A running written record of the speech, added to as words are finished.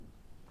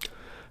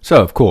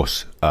So, of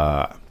course,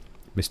 Mr.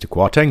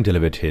 Kwarteng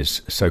delivered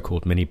his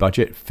so-called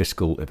mini-budget,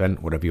 fiscal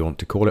event, whatever you want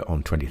to call it,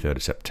 on 23rd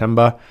of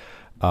September.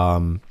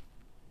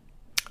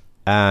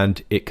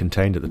 And it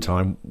contained at the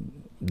time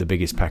the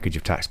biggest package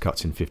of tax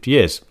cuts in 50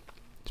 years.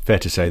 It's fair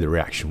to say the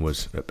reaction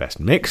was at best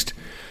mixed.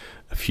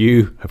 A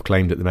few have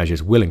claimed that the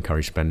measures will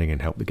encourage spending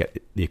and help to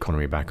get the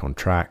economy back on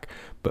track,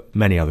 but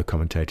many other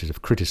commentators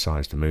have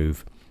criticised the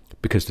move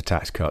because the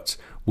tax cuts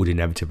would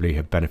inevitably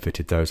have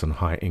benefited those on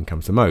higher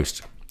incomes the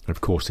most. And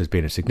of course, there's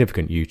been a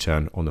significant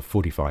U-turn on the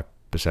 45%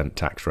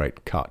 tax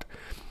rate cut.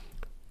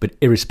 But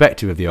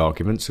irrespective of the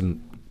arguments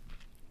and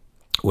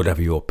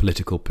whatever your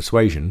political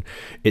persuasion,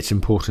 it's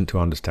important to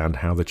understand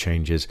how the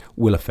changes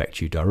will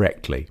affect you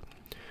directly.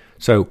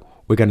 So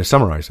we're going to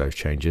summarise those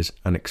changes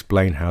and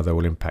explain how they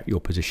will impact your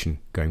position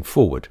going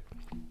forward.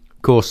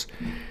 Of course,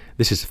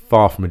 this is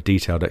far from a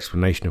detailed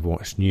explanation of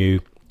what's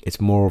new. It's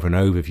more of an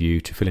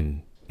overview to fill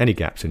in any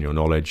gaps in your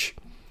knowledge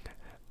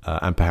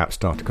and perhaps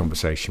start a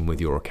conversation with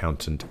your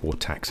accountant or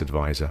tax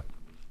advisor.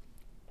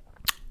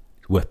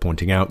 It's worth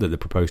pointing out that the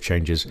proposed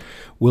changes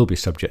will be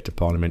subject to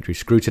parliamentary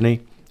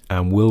scrutiny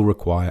and will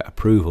require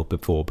approval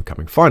before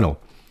becoming final.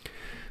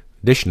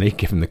 Additionally,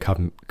 given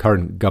the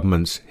current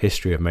government's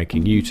history of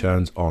making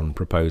U-turns on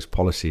proposed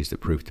policies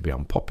that prove to be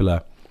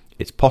unpopular,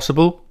 it's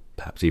possible,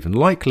 perhaps even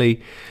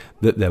likely,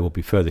 that there will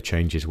be further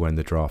changes when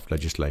the draft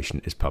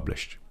legislation is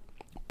published.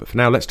 But for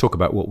now, let's talk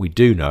about what we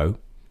do know,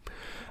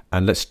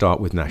 and let's start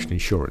with national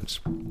insurance.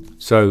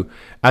 So,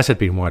 as had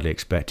been widely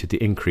expected,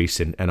 the increase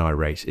in NI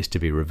rates is to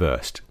be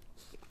reversed.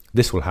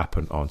 This will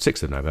happen on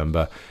 6th of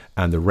November,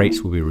 and the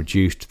rates will be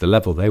reduced to the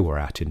level they were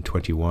at in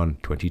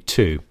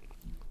 21-22.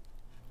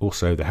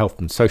 Also, the health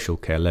and social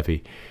care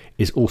levy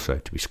is also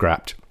to be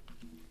scrapped.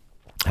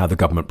 How the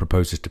government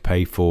proposes to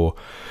pay for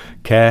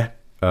care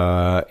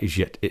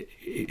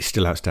it's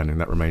still outstanding.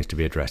 That remains to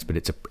be addressed, but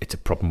it's a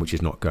problem which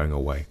is not going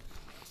away.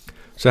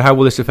 So how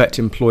will this affect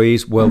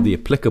employees? Well, the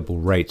applicable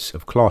rates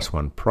of Class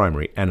 1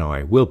 primary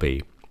NI will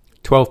be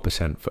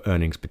 12% for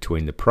earnings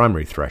between the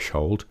primary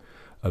threshold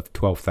of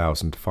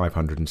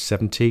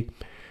 12,570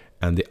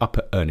 and the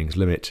upper earnings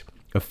limit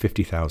of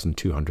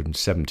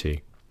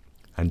 50,270,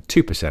 and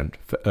 2%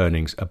 for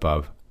earnings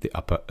above the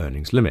upper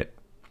earnings limit.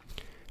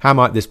 How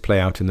might this play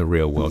out in the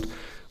real world?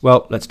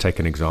 Well, let's take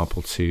an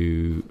example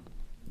to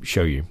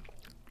show you.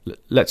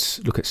 Let's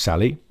look at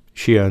Sally.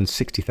 She earns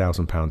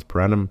 £60,000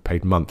 per annum,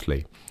 paid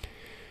monthly.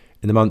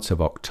 In the months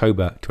of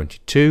October and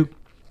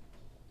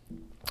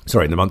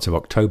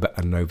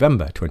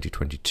November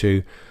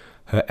 2022,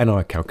 her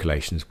NI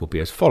calculations will be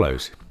as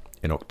follows.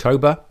 In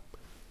October,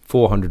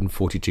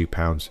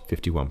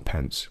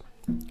 £442.51.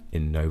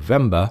 In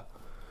November,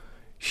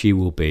 she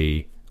will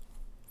be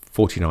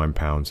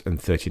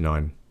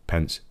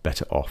 £49.39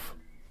 better off.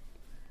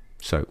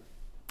 So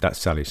that's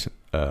Sally's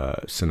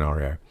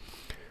scenario.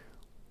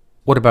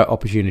 What about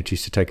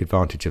opportunities to take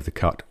advantage of the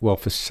cut? Well,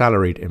 for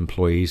salaried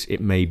employees,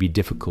 it may be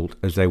difficult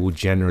as they will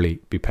generally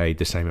be paid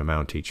the same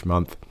amount each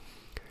month.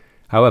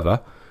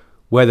 However,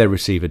 where they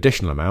receive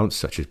additional amounts,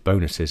 such as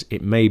bonuses,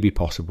 it may be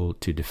possible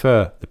to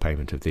defer the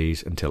payment of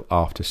these until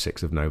after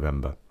 6th of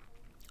November.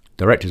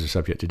 Directors are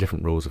subject to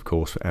different rules, of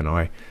course, for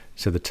NI,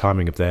 so the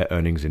timing of their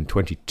earnings in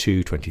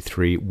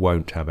 22-23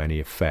 won't have any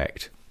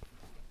effect.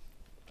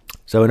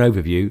 So an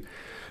overview,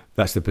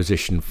 that's the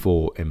position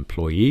for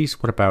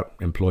employees. What about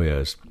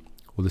employers?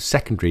 Well, the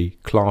secondary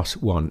Class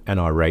 1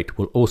 NI rate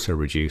will also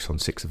reduce on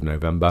 6th of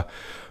November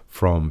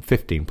from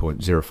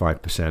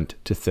 15.05%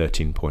 to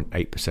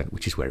 13.8%,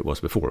 which is where it was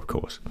before, of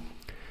course.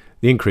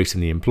 The increase in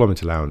the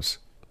employment allowance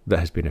that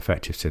has been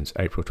effective since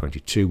April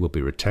 22 will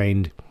be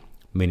retained,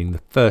 meaning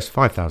the first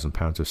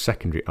 £5,000 of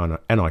secondary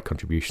NI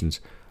contributions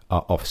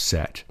are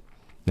offset.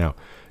 Now,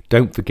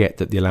 don't forget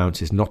that the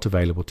allowance is not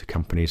available to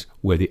companies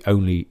where the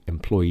only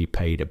employee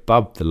paid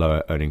above the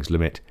lower earnings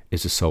limit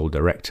is a sole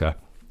director,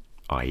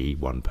 i.e.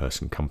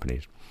 one-person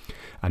companies,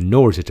 and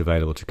nor is it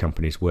available to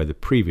companies where the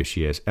previous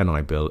year's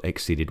NI bill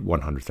exceeded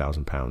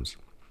 £100,000.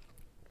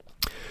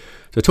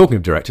 So talking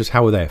of directors,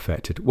 how are they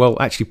affected? Well,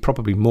 actually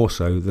probably more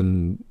so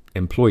than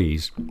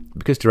employees.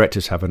 Because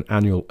directors have an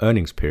annual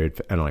earnings period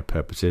for NI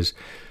purposes,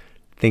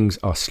 things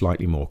are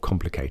slightly more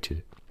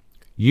complicated.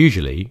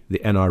 Usually,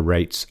 the NI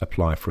rates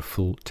apply for a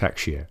full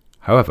tax year.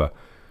 However,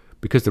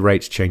 because the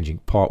rate's changing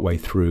partway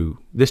through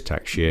this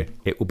tax year,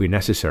 it will be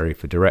necessary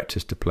for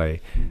directors to pay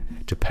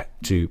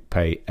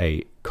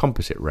a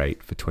composite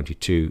rate for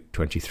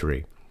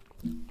 22-23.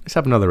 Let's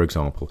have another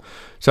example.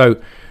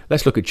 So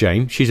let's look at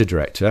Jane. She's a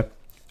director.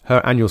 Her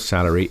annual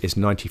salary is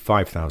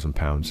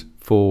 £95,000.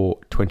 For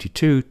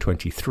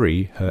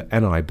 22-23, her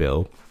NI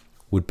bill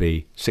would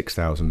be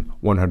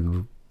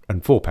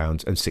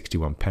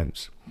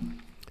 £6,104.61.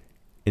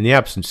 In the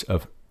absence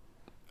of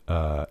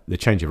the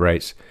change of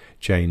rates,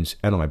 Jane's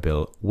NI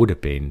bill would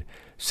have been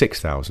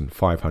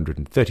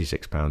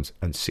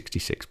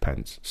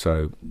 £6,536.66.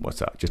 So what's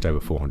that? Just over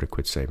 400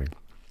 quid saving.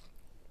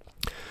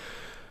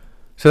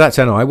 So that's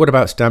NI. What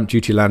about stamp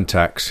duty land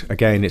tax?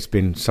 Again, it's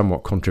been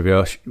somewhat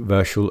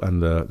controversial,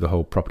 and the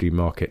whole property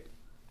market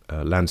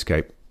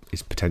landscape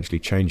is potentially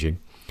changing.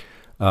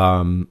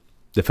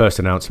 The first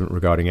announcement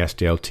regarding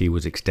SDLT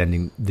was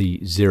extending the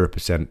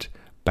 0%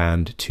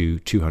 band to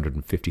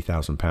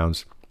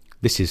 £250,000.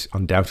 This is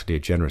undoubtedly a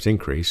generous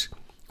increase,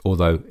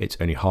 although it's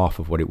only half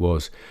of what it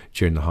was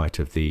during the height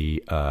of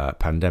the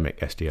pandemic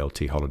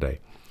SDLT holiday.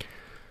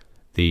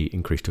 The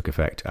increase took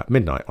effect at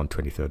midnight on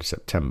 23rd of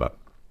September.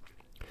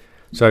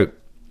 So,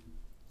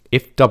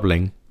 if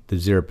doubling the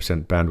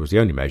 0% band was the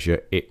only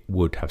measure, it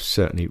would have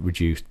certainly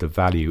reduced the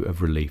value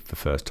of relief for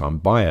first-time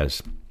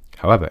buyers.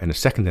 However, in a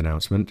second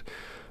announcement,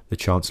 the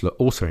Chancellor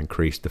also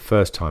increased the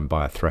first-time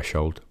buyer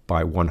threshold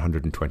by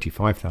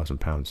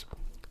 £125,000.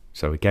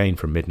 So again,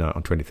 from midnight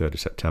on 23rd of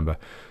September,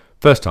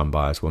 first-time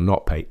buyers will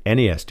not pay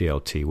any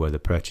SDLT where the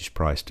purchase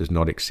price does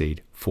not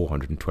exceed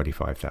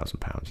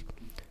 £425,000.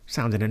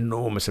 Sounds an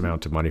enormous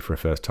amount of money for a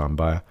first-time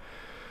buyer.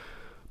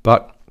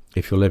 But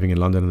if you're living in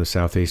London and the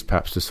South East,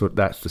 perhaps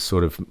that's the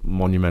sort of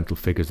monumental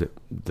figures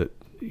that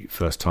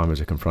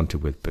first-timers are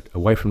confronted with. But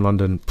away from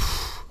London,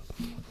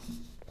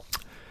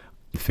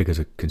 the figures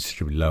are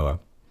considerably lower.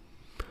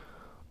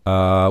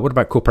 What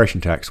about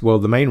corporation tax? Well,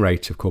 the main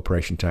rate of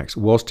corporation tax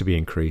was to be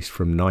increased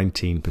from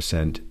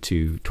 19%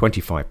 to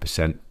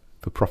 25%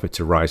 for profits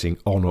arising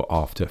on or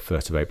after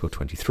 1st of April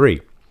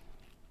 23.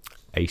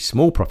 A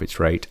small profits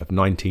rate of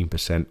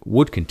 19%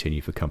 would continue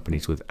for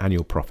companies with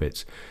annual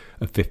profits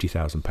of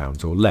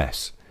 £50,000 or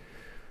less.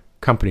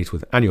 Companies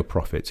with annual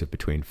profits of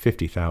between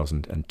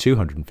 £50,000 and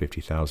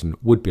 £250,000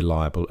 would be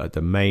liable at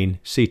the main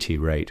CT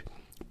rate,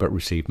 but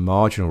receive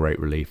marginal rate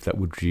relief that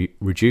would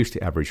reduce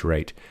the average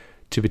rate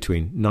to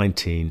between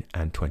 19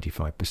 and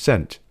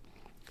 25%.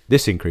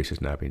 This increase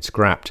has now been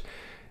scrapped,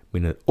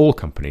 meaning that all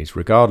companies,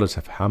 regardless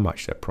of how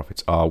much their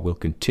profits are, will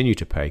continue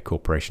to pay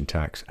corporation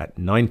tax at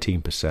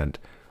 19%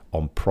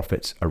 on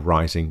profits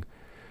arising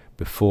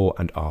before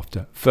and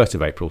after 1st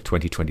of April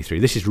 2023.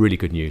 This is really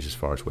good news as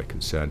far as we're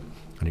concerned,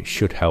 and it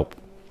should help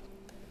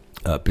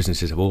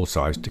businesses of all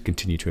sizes to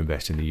continue to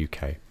invest in the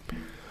UK.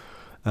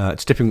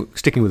 Sticking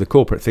with the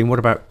corporate thing, what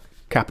about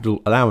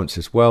capital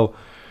allowances? Well,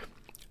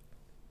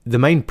 the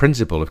main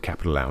principle of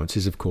capital allowance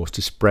is, of course,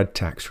 to spread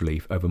tax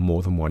relief over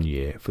more than 1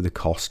 year for the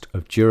cost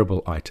of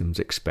durable items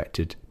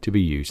expected to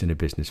be used in a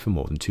business for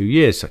more than 2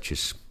 years, such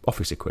as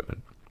office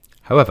equipment.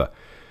 However,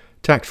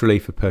 tax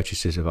relief for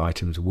purchases of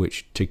items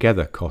which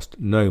together cost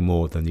no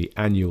more than the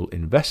annual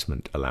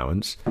investment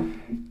allowance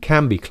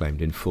can be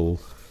claimed in full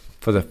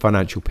for the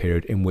financial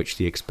period in which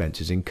the expense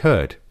is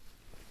incurred.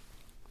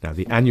 Now,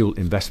 the annual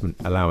investment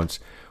allowance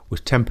was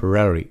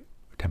temporarily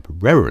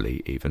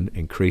even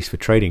increased for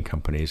trading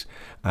companies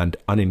and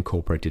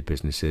unincorporated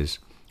businesses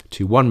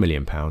to £1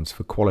 million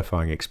for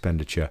qualifying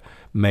expenditure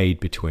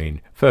made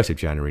between 1st of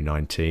January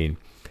 19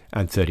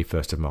 and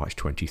 31st of March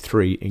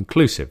 23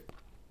 inclusive.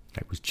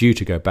 It was due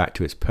to go back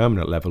to its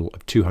permanent level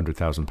of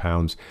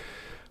 £200,000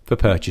 for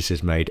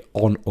purchases made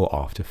on or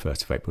after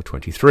 1st of April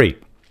 23.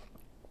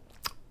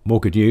 More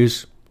good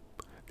news.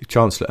 The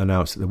Chancellor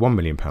announced that the £1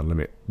 million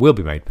limit will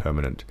be made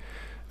permanent,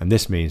 and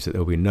this means that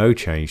there will be no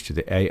change to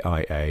the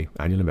AIA,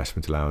 Annual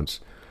Investment Allowance,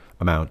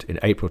 amount in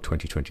April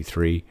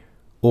 2023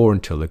 or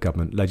until the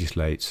government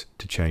legislates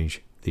to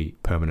change the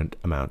permanent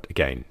amount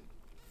again.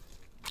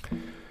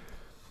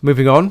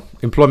 Moving on,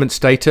 employment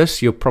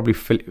status. You're probably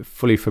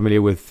fully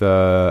familiar with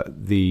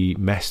the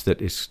mess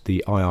that is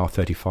the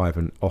IR35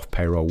 and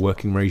off-payroll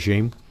working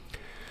regime.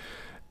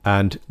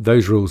 And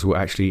those rules were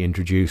actually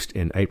introduced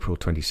in April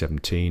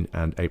 2017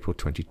 and April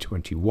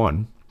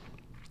 2021.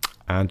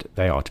 And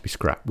they are to be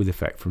scrapped with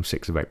effect from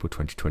 6th of April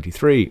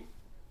 2023.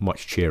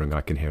 Much cheering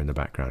I can hear in the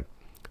background.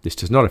 This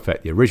does not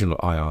affect the original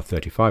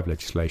IR35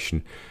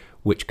 legislation,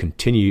 which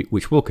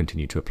will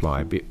continue to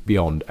apply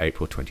beyond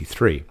April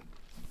 23.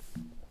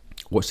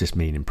 What's this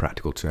mean in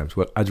practical terms?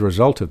 Well, as a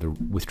result of the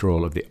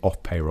withdrawal of the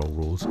off-payroll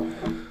rules,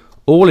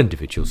 all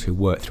individuals who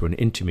work through an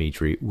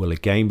intermediary will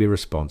again be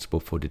responsible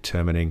for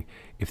determining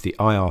if the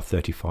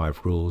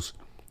IR35 rules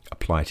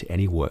apply to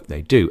any work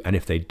they do. And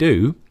if they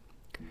do,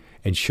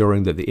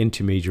 ensuring that the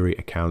intermediary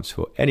accounts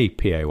for any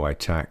PAY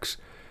tax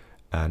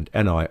and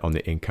NI on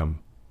the income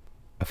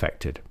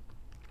affected.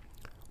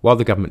 While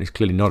the government is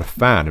clearly not a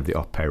fan of the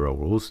off-payroll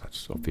rules,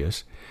 that's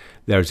obvious,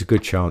 there is a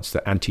good chance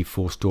that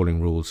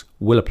anti-forestalling rules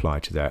will apply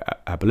to their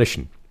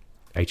abolition.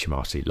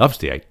 HMRC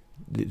loves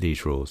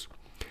these rules,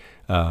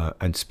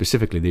 and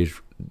specifically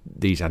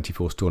these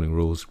anti-forestalling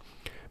rules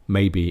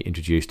may be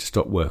introduced to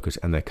stop workers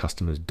and their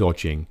customers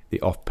dodging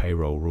the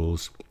off-payroll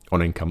rules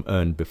on income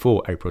earned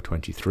before April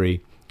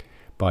 23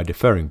 by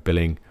deferring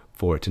billing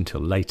for it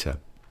until later.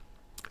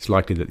 It's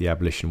likely that the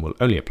abolition will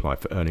only apply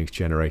for earnings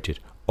generated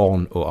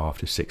on or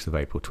after 6th of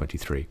April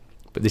 23.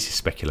 But this is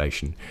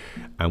speculation,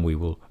 and we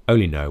will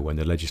only know when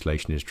the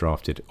legislation is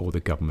drafted or the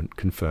government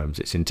confirms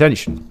its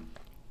intention.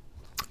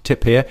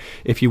 Tip here,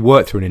 if you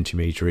work through an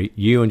intermediary,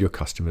 you and your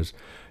customers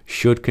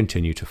should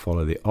continue to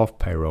follow the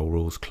off-payroll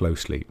rules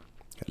closely,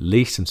 at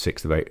least on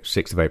 6th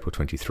of April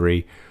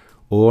 23,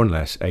 or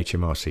unless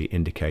HMRC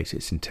indicates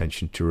its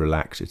intention to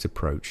relax its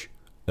approach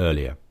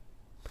earlier.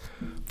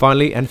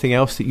 Finally, anything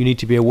else that you need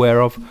to be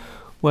aware of?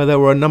 Well, there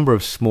were a number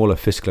of smaller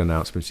fiscal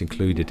announcements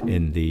included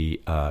in the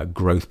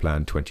Growth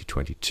Plan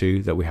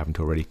 2022 that we haven't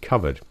already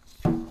covered.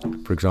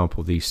 For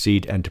example, the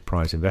Seed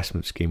Enterprise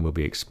Investment Scheme will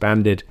be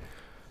expanded,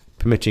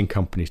 permitting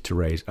companies to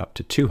raise up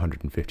to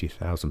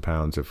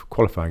 £250,000 of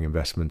qualifying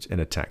investments in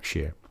a tax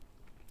year.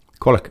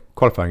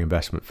 Qualifying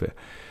investment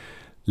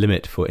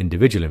limit for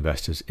individual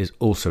investors is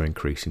also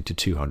increasing to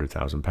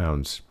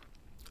 £200,000.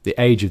 The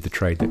age of the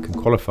trade that can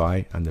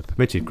qualify and the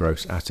permitted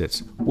gross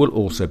assets will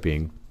also be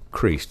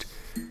increased.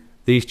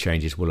 These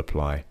changes will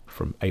apply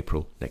from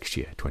April next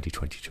year,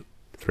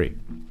 2023.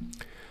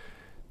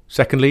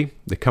 Secondly,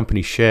 the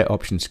company share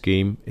option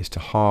scheme is to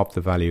halve the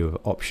value of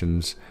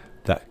options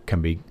that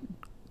can be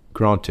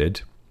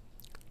granted,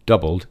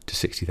 doubled to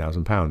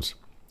 £60,000.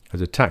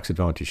 As a tax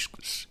advantage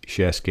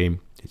share scheme,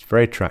 it's a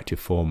very attractive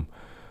form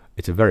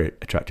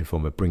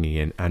of bringing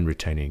in and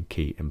retaining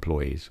key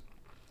employees.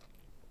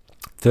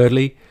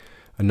 Thirdly,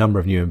 a number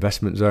of new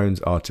investment zones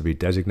are to be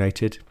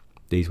designated.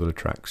 These will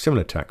attract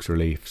similar tax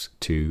reliefs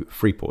to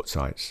Freeport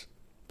sites.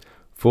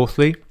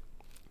 Fourthly,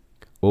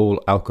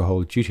 all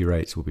alcohol duty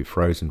rates will be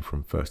frozen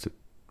from 1st of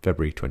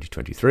February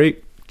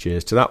 2023.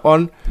 Cheers to that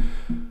one.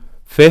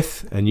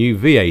 Fifth, a new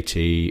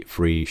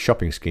VAT-free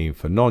shopping scheme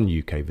for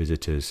non-UK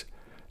visitors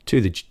to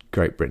the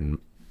Great Britain,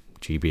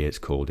 GB it's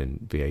called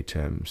in VA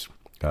terms,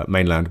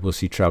 mainland will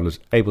see travellers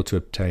able to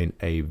obtain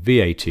a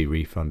VAT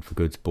refund for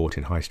goods bought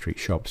in high street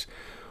shops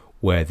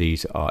where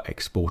these are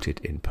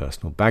exported in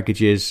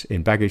baggage.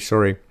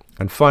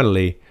 And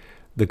finally,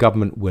 the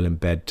government will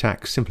embed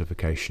tax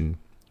simplification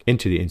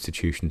into the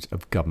institutions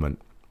of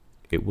government.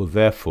 It will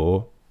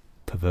therefore,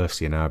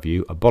 perversely in our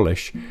view,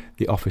 abolish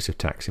the Office of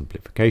Tax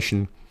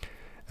Simplification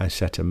and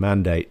set a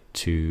mandate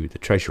to the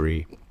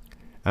Treasury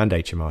and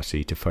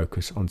HMRC to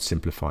focus on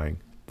simplifying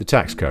the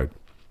tax code.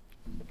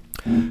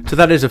 So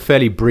that is a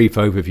fairly brief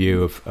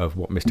overview of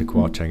what Mr.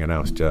 Kwarteng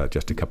announced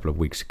just a couple of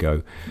weeks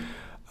ago.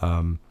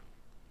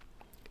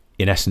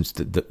 In essence,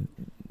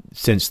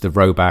 since the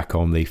rollback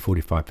on the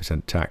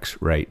 45%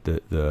 tax rate,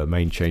 the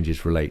main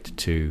changes relate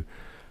to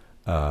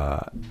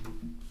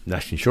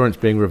national insurance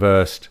being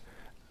reversed,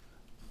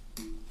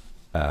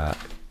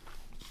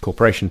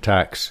 corporation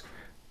tax,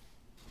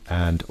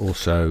 and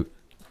also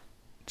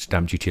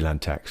stamp duty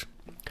land tax.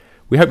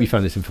 We hope you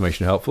found this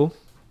information helpful.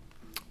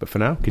 But for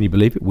now, can you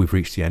believe it? We've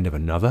reached the end of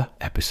another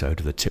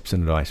episode of the Tips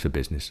and Advice for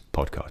Business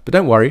podcast. But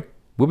don't worry,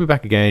 we'll be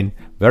back again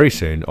very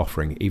soon,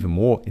 offering even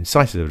more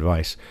incisive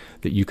advice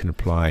that you can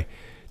apply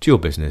to your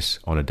business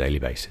on a daily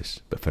basis.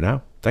 But for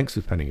now, thanks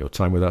for spending your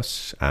time with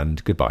us,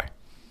 and goodbye.